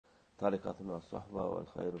الطريقة والصحبة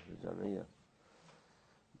والخير في الجميع.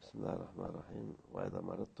 بسم الله الرحمن الرحيم. وإذا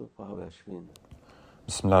مرضت فهو يشفين.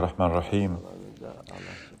 بسم الله الرحمن الرحيم.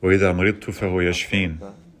 وإذا مرضت فهو يشفين.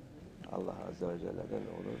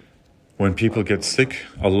 When people get sick,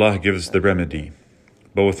 Allah gives the remedy.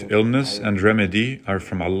 Both illness and remedy are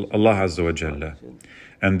from Allah Azza wa Jalla,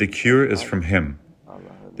 and the cure is from Him.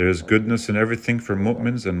 There is goodness in everything for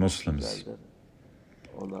mu'mins and Muslims.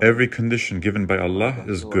 Every condition given by Allah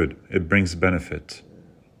is good. It brings benefit.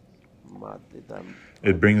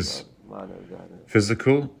 It brings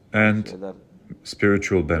physical and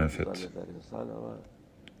spiritual benefit.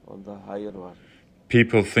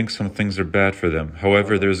 People think some things are bad for them.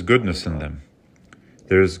 However, there is goodness in them.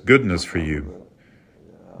 There is goodness for you.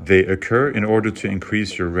 They occur in order to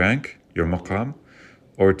increase your rank, your maqam,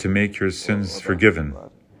 or to make your sins forgiven.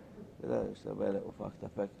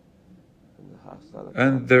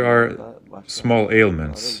 And there are small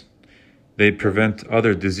ailments. They prevent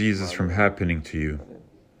other diseases from happening to you.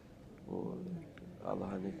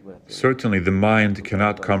 Certainly, the mind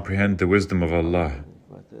cannot comprehend the wisdom of Allah.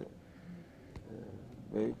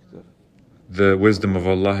 The wisdom of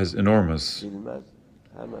Allah is enormous.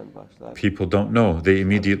 People don't know. They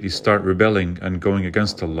immediately start rebelling and going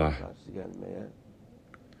against Allah.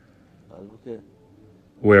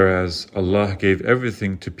 Whereas Allah gave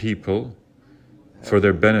everything to people for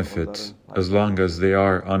their benefit as long as they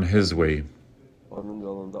are on His way.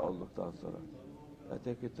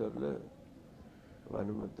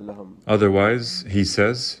 Otherwise, He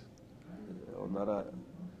says,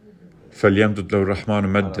 فَلْيَمْدُدْ لَهُ الرَّحْمَنُ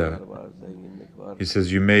مَدًّا. He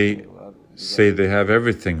says, you may say they have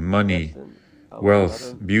everything, money,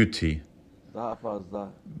 wealth, beauty,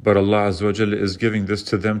 but Allah Azza wa Jalla is giving this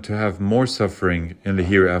to them to have more suffering in the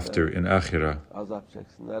hereafter, in Akhirah.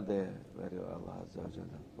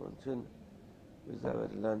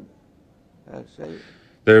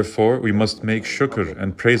 Therefore, we must make shukr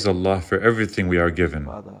and praise Allah for everything we are given.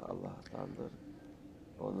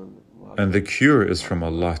 And the cure is from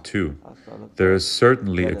Allah too. There is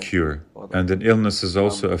certainly a cure, and an illness is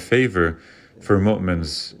also a favor for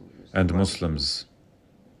mu'mins and Muslims.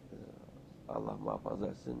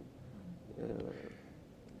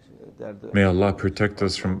 May Allah protect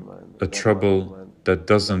us from a trouble that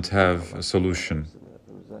doesn't have a solution.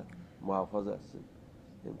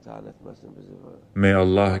 May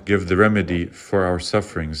Allah give the remedy for our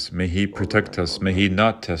sufferings. May He protect us. May He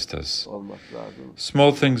not test us.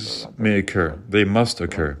 Small things may occur. They must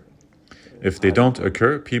occur. If they don't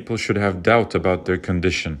occur, people should have doubt about their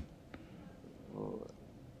condition.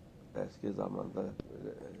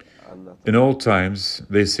 In old times,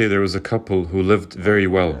 they say there was a couple who lived very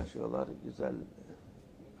well.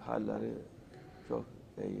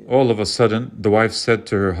 All of a sudden, the wife said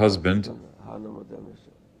to her husband,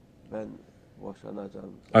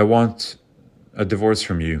 I want a divorce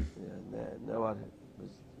from you.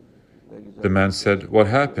 The man said, what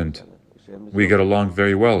happened? We get along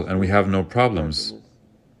very well and we have no problems.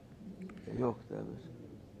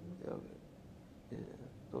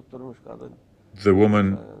 The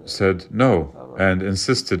woman said no and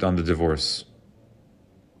insisted on the divorce.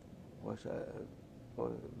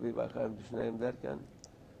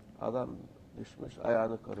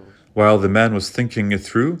 While the man was thinking it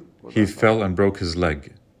through, he fell and broke his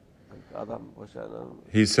leg.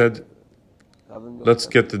 He said, let's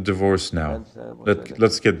get the divorce now.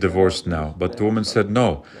 Let's get divorced now. But the woman said,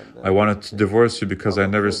 no, I wanted to divorce you because I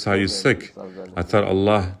never saw you sick. I thought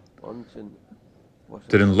Allah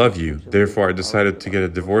didn't love you. Therefore, I decided to get a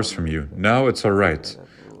divorce from you. Now it's all right.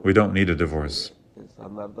 We don't need a divorce.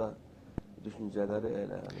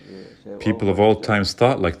 People of all times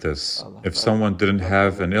thought like this. If someone didn't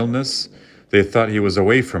have an illness, they thought he was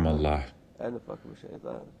away from Allah.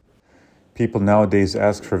 People nowadays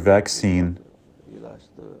ask for vaccine,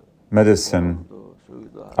 medicine,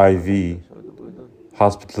 IV,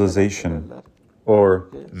 hospitalization, or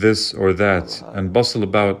this or that, and bustle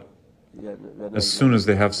about as soon as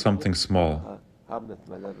they have something small.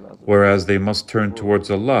 Whereas they must turn towards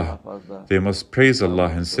Allah. They must praise Allah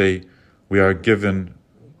and say, we are given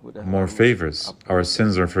more favors. Our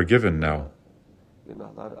sins are forgiven now.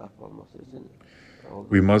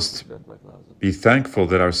 We must be thankful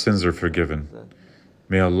that our sins are forgiven.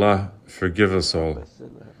 May Allah forgive us all.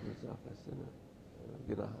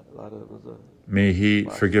 May He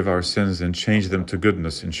forgive our sins and change them to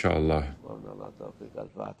goodness, inshaAllah.